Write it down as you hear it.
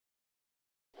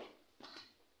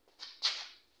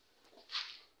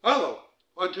Hello!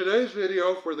 On today's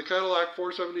video for the Cadillac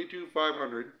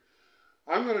 472-500,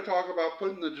 I'm going to talk about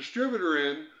putting the distributor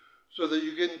in so that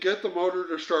you can get the motor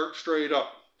to start straight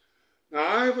up. Now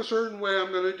I have a certain way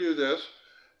I'm going to do this,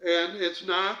 and it's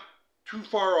not too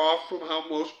far off from how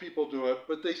most people do it,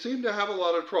 but they seem to have a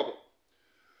lot of trouble.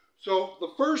 So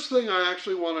the first thing I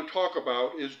actually want to talk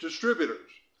about is distributors.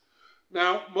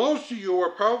 Now most of you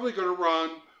are probably going to run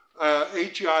a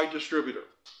HEI distributor.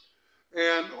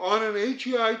 And on an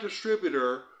HEI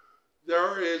distributor,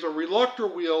 there is a reluctor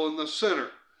wheel in the center.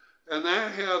 And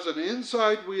that has an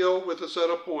inside wheel with a set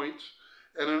of points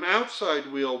and an outside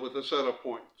wheel with a set of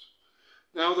points.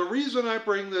 Now the reason I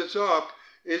bring this up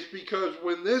is because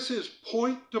when this is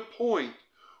point to point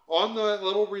on that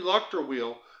little reluctor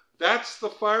wheel, that's the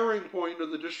firing point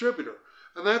of the distributor.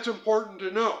 And that's important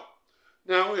to know.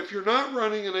 Now if you're not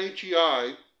running an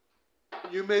HEI,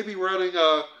 you may be running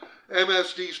a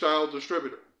MSD style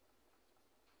distributor.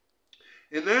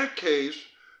 In that case,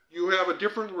 you have a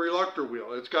different reluctor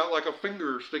wheel. It's got like a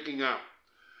finger sticking out.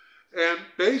 And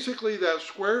basically that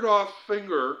squared off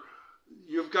finger,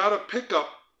 you've got a pickup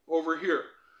over here.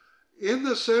 In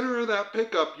the center of that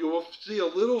pickup, you will see a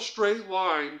little straight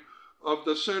line of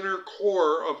the center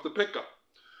core of the pickup.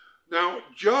 Now,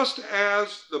 just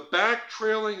as the back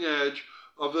trailing edge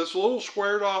of this little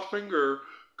squared off finger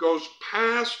goes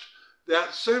past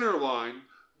that center line,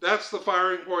 that's the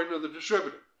firing point of the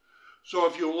distributor. So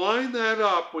if you line that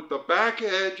up with the back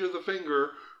edge of the finger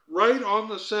right on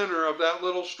the center of that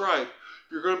little stripe,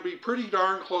 you're going to be pretty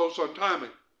darn close on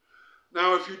timing.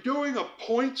 Now if you're doing a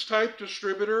points type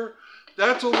distributor,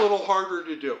 that's a little harder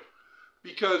to do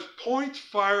because points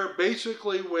fire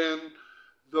basically when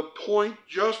the point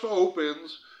just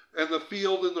opens and the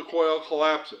field in the coil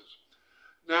collapses.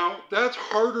 Now that's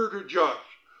harder to judge.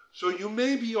 So you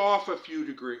may be off a few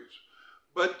degrees,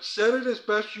 but set it as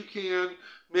best you can,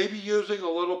 maybe using a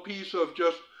little piece of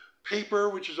just paper,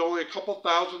 which is only a couple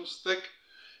thousandths thick,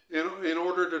 in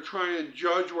order to try and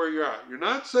judge where you're at. You're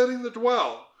not setting the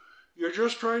dwell. You're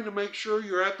just trying to make sure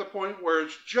you're at the point where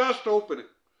it's just opening.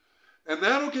 And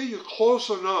that'll get you close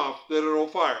enough that it'll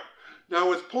fire. Now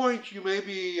with points, you may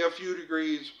be a few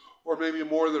degrees or maybe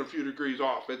more than a few degrees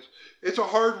off. It's a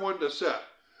hard one to set.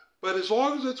 But as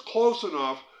long as it's close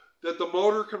enough that the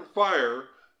motor can fire,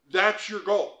 that's your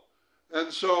goal.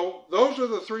 And so those are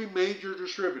the three major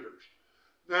distributors.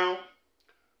 Now,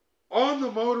 on the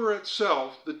motor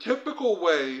itself, the typical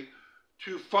way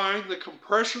to find the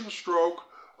compression stroke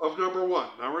of number one.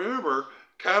 Now remember,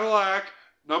 Cadillac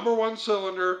number one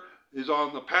cylinder is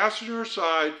on the passenger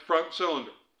side front cylinder.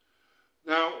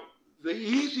 Now, the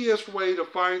easiest way to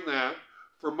find that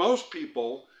for most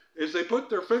people is they put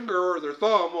their finger or their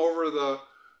thumb over the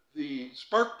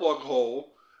spark plug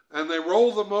hole and they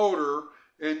roll the motor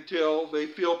until they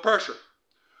feel pressure.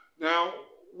 Now,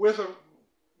 with a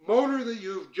motor that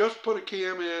you've just put a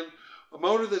cam in, a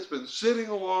motor that's been sitting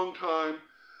a long time,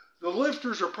 the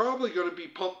lifters are probably going to be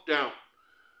pumped down.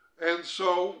 And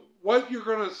so what you're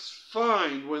going to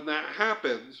find when that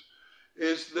happens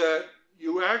is that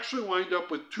you actually wind up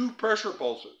with two pressure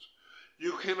pulses.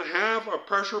 You can have a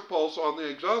pressure pulse on the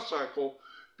exhaust cycle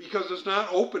because it's not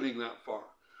opening that far.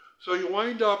 So you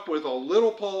wind up with a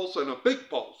little pulse and a big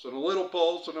pulse and a little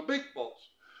pulse and a big pulse.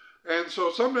 And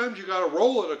so sometimes you got to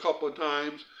roll it a couple of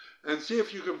times and see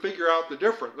if you can figure out the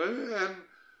difference. And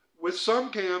with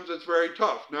some cams, it's very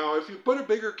tough. Now, if you put a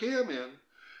bigger cam in,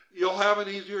 you'll have an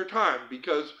easier time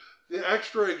because the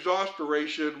extra exhaust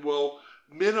duration will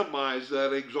minimize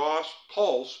that exhaust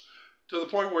pulse to the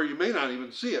point where you may not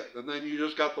even see it. And then you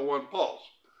just got the one pulse.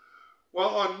 Well,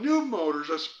 on new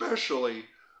motors especially,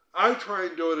 I try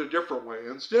and do it a different way.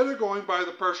 Instead of going by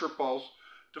the pressure pulse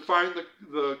to find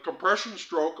the compression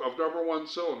stroke of number one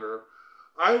cylinder,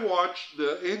 I watch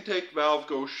the intake valve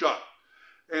go shut.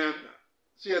 And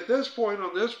see, at this point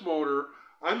on this motor,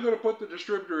 I'm going to put the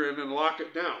distributor in and lock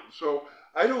it down. So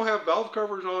I don't have valve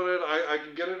covers on it. I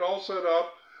can get it all set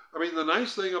up. I mean, the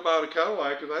nice thing about a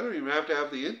Cadillac is I don't even have to have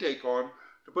the intake on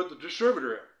to put the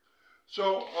distributor in.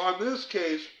 So on this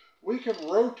case, we can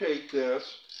rotate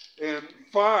this and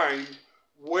find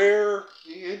where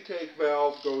the intake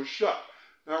valve goes shut.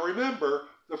 Now remember,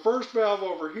 the first valve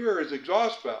over here is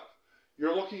exhaust valve.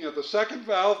 You're looking at the second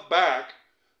valve back.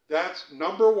 That's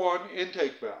number one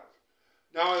intake valve.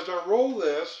 Now as I roll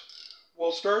this,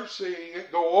 we'll start seeing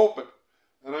it go open.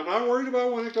 And I'm not worried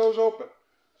about when it goes open.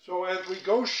 So as we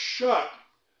go shut,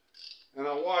 and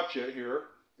I'll watch it here,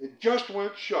 it just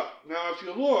went shut. Now if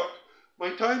you look,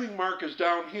 my timing mark is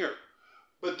down here.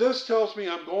 But this tells me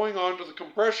I'm going on to the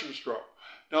compression stroke.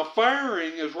 Now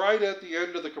firing is right at the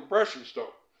end of the compression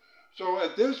stroke. So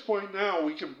at this point now,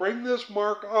 we can bring this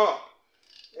mark up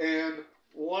and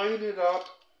line it up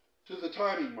to the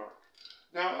timing mark.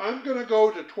 Now I'm going to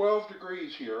go to 12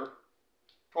 degrees here,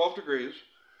 12 degrees,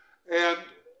 and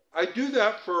I do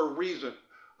that for a reason.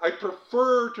 I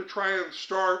prefer to try and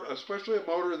start, especially a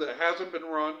motor that hasn't been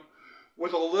run,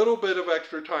 with a little bit of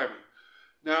extra timing.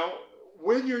 Now,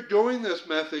 when you're doing this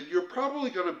method, you're probably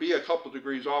going to be a couple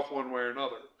degrees off one way or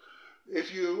another.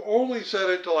 If you only set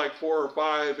it to like 4 or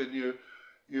 5 and you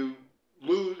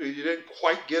lose and you didn't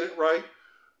quite get it right,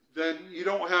 then you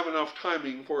don't have enough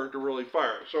timing for it to really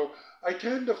fire. So I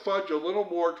tend to fudge a little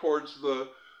more towards the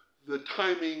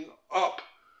timing up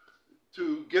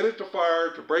to get it to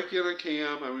fire, to break in a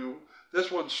cam. I mean,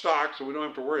 this one's stock, so we don't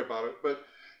have to worry about it. But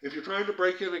if you're trying to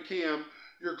break in a cam,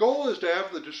 your goal is to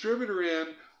have the distributor in,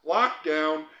 locked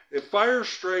down, it fires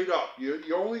straight up.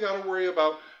 You only got to worry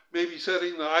about maybe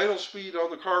setting the idle speed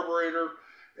on the carburetor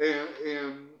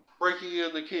and breaking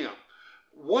in the cam.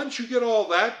 Once you get all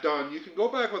that done, you can go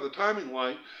back with a timing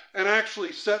light and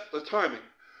actually set the timing.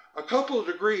 A couple of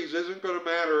degrees isn't going to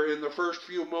matter in the first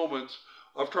few moments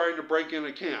of trying to break in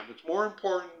a cam. It's more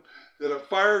important that it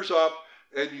fires up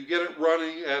and you get it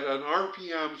running at an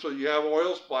RPM so you have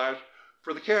oil splash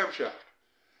for the camshaft.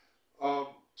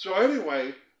 So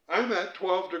anyway, I'm at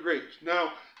 12 degrees.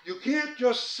 Now, you can't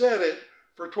just set it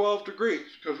for 12 degrees,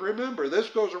 because remember, this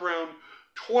goes around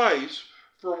twice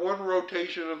for one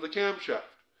rotation of the camshaft.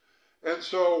 And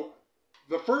so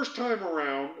the first time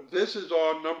around, this is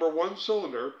on number 1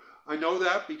 cylinder. I know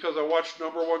that because I watched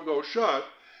number 1 go shut.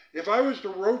 If I was to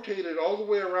rotate it all the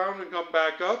way around and come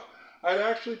back up, I'd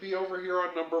actually be over here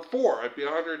on number 4. I'd be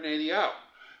 180 out.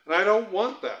 And I don't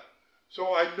want that.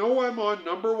 So I know I'm on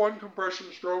number 1 compression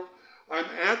stroke. I'm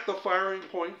at the firing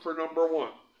point for number 1.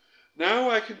 Now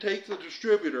I can take the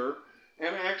distributor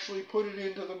and actually put it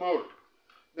into the motor.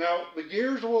 Now the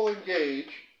gears will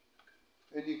engage,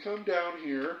 and you come down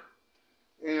here,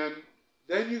 and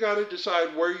then you got to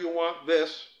decide where you want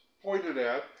this pointed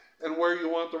at and where you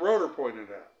want the rotor pointed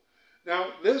at. Now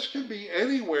this can be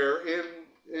anywhere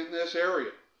in this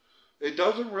area. It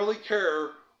doesn't really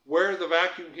care where the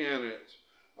vacuum can is.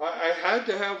 I had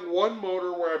to have one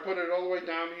motor where I put it all the way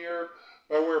down here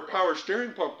by where a power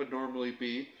steering pump would normally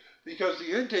be, because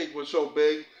the intake was so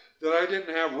big that I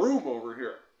didn't have room over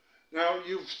here. Now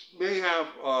you may have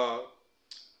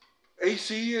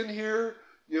AC in here,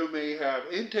 you may have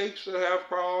intakes that have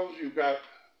problems, you've got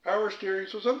power steering,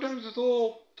 so sometimes it's a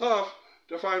little tough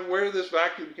to find where this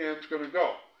vacuum can is going to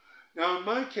go. Now in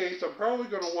my case, I'm probably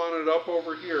going to want it up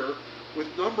over here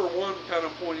with number 1 kind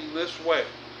of pointing this way.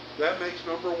 That makes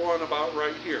number 1 about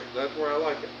right here. That's where I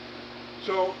like it.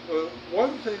 So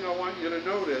one thing I want you to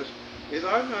notice is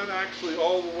I'm not actually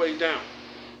all the way down,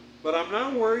 but I'm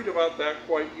not worried about that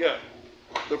quite yet.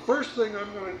 The first thing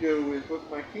I'm going to do is with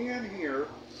my can here,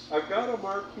 I've got a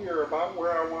mark here about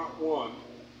where I want 1.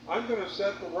 I'm going to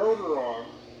set the rotor on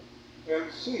and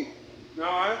see.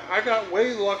 Now I got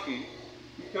way lucky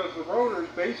because the rotor is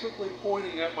basically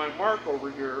pointing at my mark over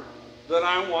here that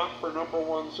I want for number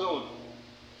 1 cylinder.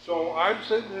 So I'm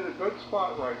sitting in a good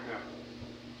spot right now.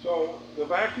 So the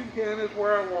vacuum can is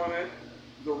where I want it.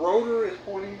 The rotor is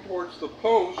pointing towards the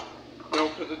post,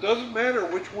 because it doesn't matter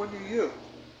which one you use.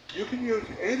 You can use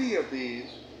any of these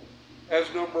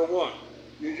as number 1.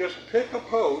 You just pick a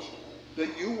post that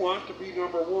you want to be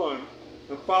number 1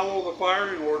 and follow the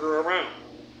firing order around.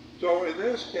 So in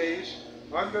this case,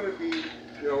 I'm going to be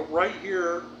right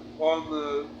here on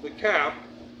the cap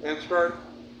and start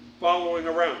following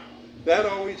around. That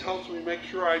always helps me make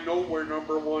sure I know where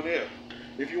number 1 is.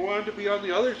 If you wanted to be on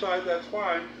the other side, that's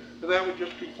fine, but that would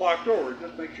just be clocked over.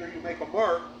 Just make sure you make a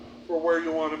mark for where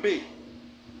you want to be.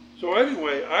 So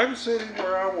anyway, I'm sitting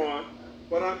where I want,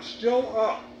 but I'm still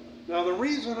up. Now the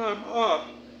reason I'm up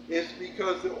is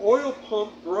because the oil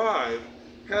pump drive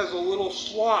has a little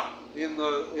slot in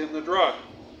the drive,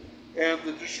 and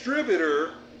the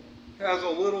distributor has a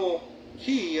little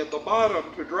key at the bottom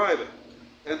to drive it.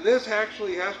 And this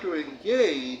actually has to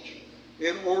engage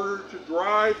in order to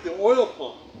drive the oil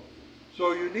pump.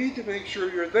 So you need to make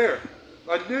sure you're there.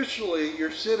 Initially,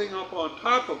 you're sitting up on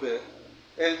top of it,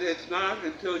 and it's not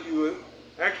until you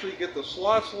actually get the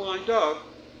slots lined up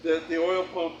that the oil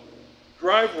pump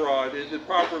drive rod is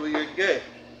properly engaged.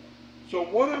 So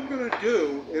what I'm going to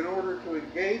do in order to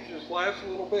engage this last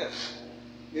little bit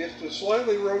is to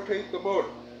slightly rotate the motor.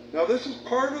 Now this is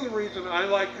part of the reason I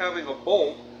like having a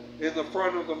bolt in the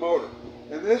front of the motor.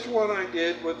 And this one I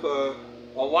did with a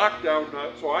lockdown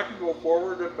nut, so I can go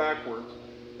forward and backwards,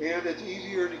 and it's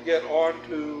easier to get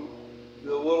onto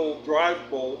the little drive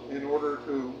bolt in order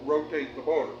to rotate the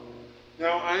motor.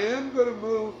 Now I am going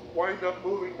to wind up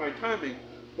moving my timing,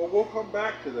 but we'll come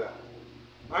back to that.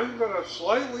 I'm going to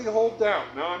slightly hold down.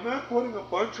 Now I'm not putting a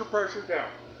bunch of pressure down.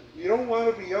 You don't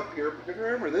want to be up here because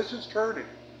remember, this is turning.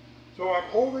 So I'm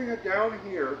holding it down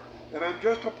here and I'm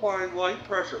just applying light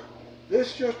pressure.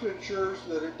 This just ensures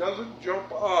that it doesn't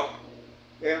jump up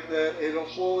and that it'll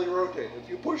slowly rotate. If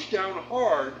you push down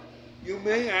hard, you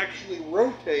may actually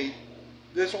rotate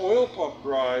this oil pump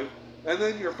drive and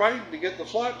then you're fighting to get the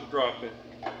slot to drop in.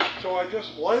 So I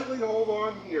just lightly hold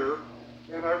on here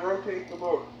and I rotate the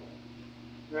motor.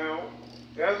 Now,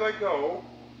 as I go,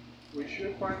 we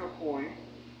should find a point,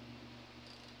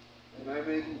 and I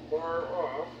may be far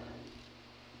off.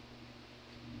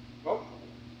 Oh,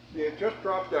 see, it just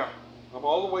dropped down. I'm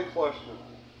all the way flush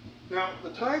now. Now,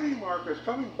 the timing mark is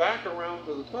coming back around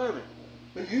to the timing,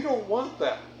 but you don't want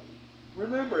that.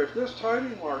 Remember, if this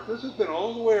timing mark, this has been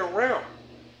all the way around.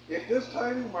 If this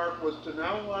timing mark was to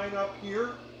now line up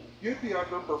here, you'd be on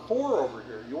number 4 over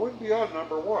here. You wouldn't be on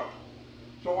number 1.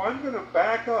 So I'm going to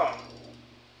back up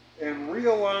and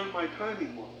realign my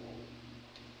timing mark.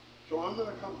 So I'm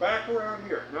going to come back around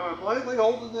here. Now I'm lightly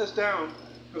holding this down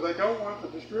because I don't want the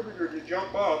distributor to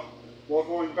jump up while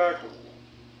going backwards.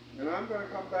 And I'm going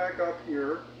to come back up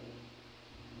here.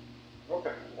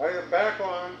 Okay, I am back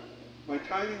on my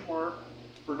timing mark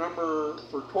for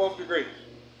 12 degrees.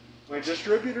 My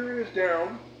distributor is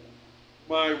down.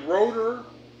 My rotor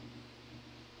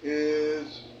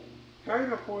is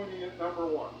kind of pointing at number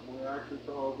 1. We're actually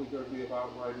probably going to be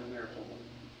about right in there somewhere.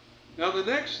 Now the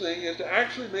next thing is to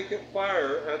actually make it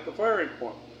fire at the firing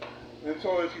point. And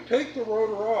so if you take the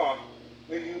rotor off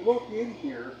and you look in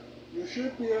here, you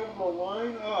should be able to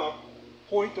line up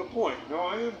point to point. Now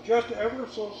I am just ever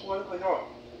so slightly off.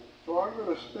 So I'm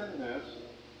going to spin this,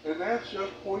 and that's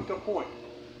just point to point.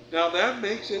 Now that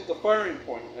makes it the firing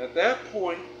point. At that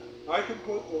point, I can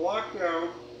put the lockdown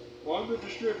on the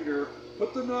distributor,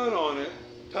 put the nut on it,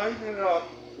 tighten it up,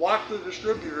 lock the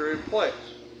distributor in place.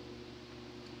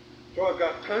 So I've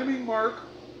got timing mark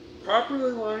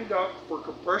properly lined up for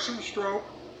compression stroke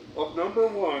of number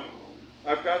 1.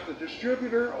 I've got the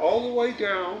distributor all the way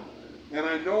down, and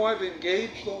I know I've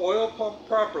engaged the oil pump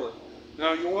properly.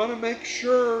 Now you want to make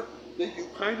sure that you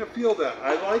kind of feel that.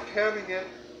 I like having it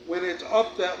when it's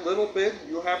up that little bit,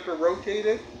 you have to rotate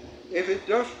it. If it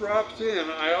just drops in,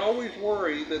 I always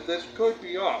worry that this could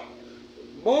be off.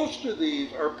 Most of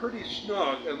these are pretty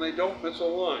snug and they don't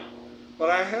misalign. But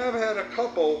I have had a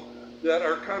couple that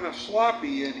are kind of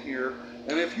sloppy in here,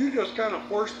 and if you just kind of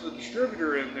force the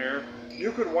distributor in there,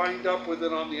 you could wind up with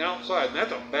it on the outside, and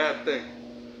that's a bad thing.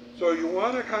 So you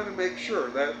want to kind of make sure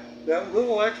that that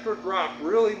little extra drop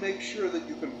really makes sure that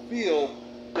you can feel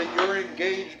that you're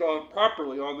engaged on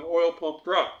properly on the oil pump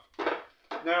drive.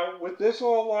 Now, with this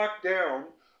all locked down,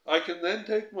 I can then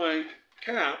take my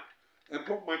cap and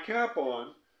put my cap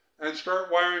on and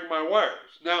start wiring my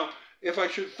wires. Now, if I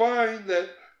should find that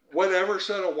whatever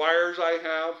set of wires I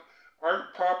have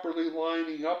aren't properly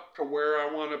lining up to where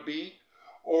I want to be,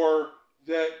 or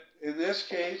that in this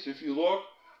case, if you look,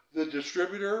 the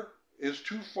distributor is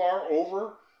too far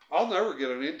over, I'll never get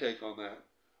an intake on that.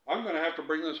 I'm going to have to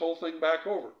bring this whole thing back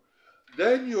over.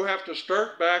 Then you have to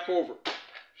start back over.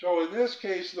 So in this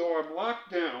case, though I'm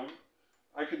locked down,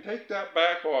 I can take that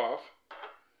back off,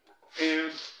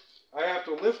 and I have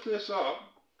to lift this up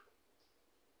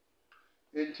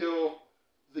until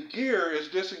the gear is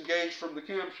disengaged from the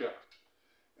camshaft.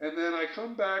 And then I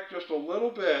come back just a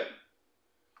little bit,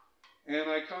 and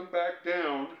I come back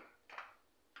down,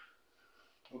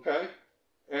 okay?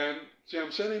 And see,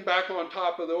 I'm sitting back on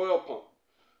top of the oil pump.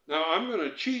 Now I'm going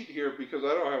to cheat here because I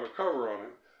don't have a cover on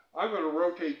it. I'm going to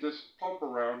rotate this pump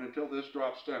around until this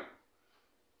drops down.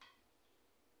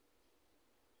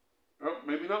 Oh,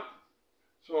 maybe not.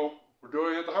 So we're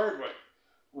doing it the hard way.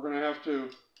 We're going to have to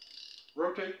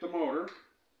rotate the motor.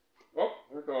 Oh,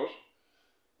 there it goes.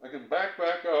 I can back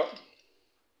up.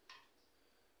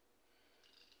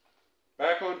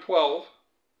 Back on 12.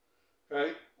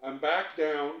 Okay, I'm back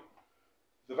down.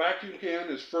 The vacuum can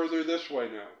is further this way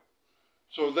now.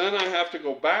 So then I have to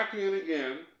go back in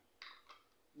again,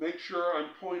 make sure I'm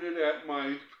pointed at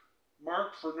my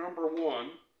mark for number 1,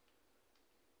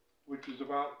 which is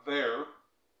about there.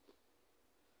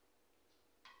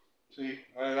 See,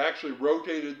 I had actually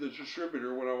rotated the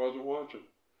distributor when I wasn't watching.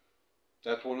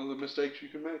 That's one of the mistakes you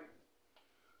can make.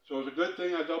 So it's a good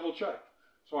thing I double checked.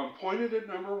 So I'm pointed at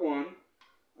number 1.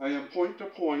 I am point to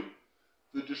point.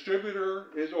 The distributor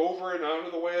is over and out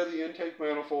of the way of the intake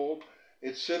manifold.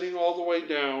 It's sitting all the way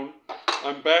down.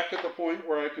 I'm back at the point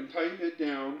where I can tighten it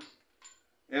down,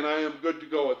 and I am good to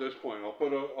go at this point. I'll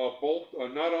put a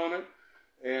nut on it,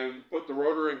 and put the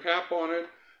rotor and cap on it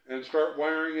and start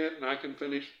wiring it, and I can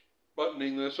finish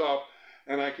buttoning this up,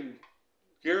 and I can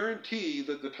guarantee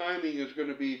that the timing is going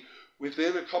to be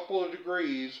within a couple of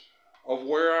degrees of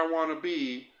where I want to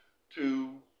be to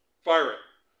fire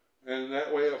it. And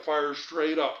that way it fires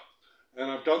straight up. And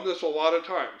I've done this a lot of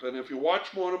times. And if you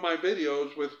watch one of my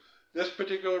videos with this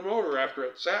particular motor after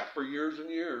it sat for years and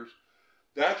years,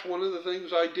 that's one of the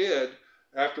things I did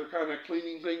after kind of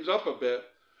cleaning things up a bit.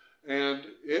 And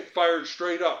it fired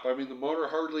straight up. I mean, the motor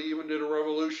hardly even did a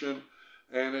revolution,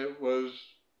 and it was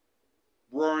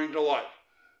roaring to life.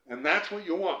 And that's what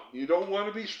you want. You don't want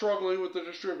to be struggling with the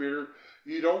distributor.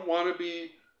 You don't want to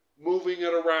be moving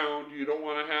it around. You don't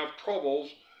want to have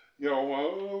troubles. You know,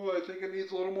 oh, I think it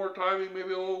needs a little more timing,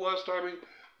 maybe a little less timing.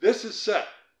 This is set.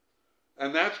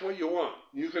 And that's what you want.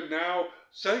 You can now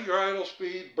set your idle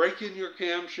speed, break in your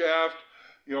camshaft,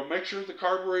 you know, make sure the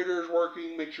carburetor is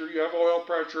working, make sure you have oil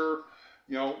pressure,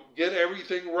 you know, get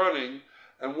everything running.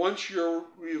 And once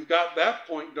you've got that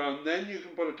point done, then you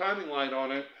can put a timing light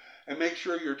on it and make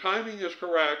sure your timing is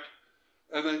correct,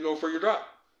 and then go for your drive.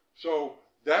 So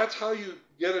that's how you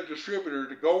get a distributor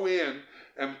to go in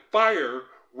and fire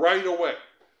right away,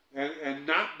 and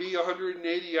not be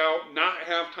 180 out, not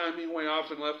have timing way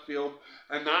off in left field,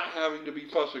 and not having to be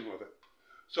fussing with it.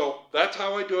 So that's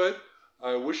how I do it.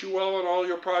 I wish you well on all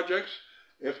your projects.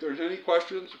 If there's any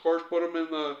questions, of course, put them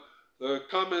in the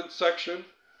comments section.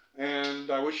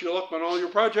 And I wish you luck on all your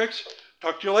projects.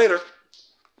 Talk to you later.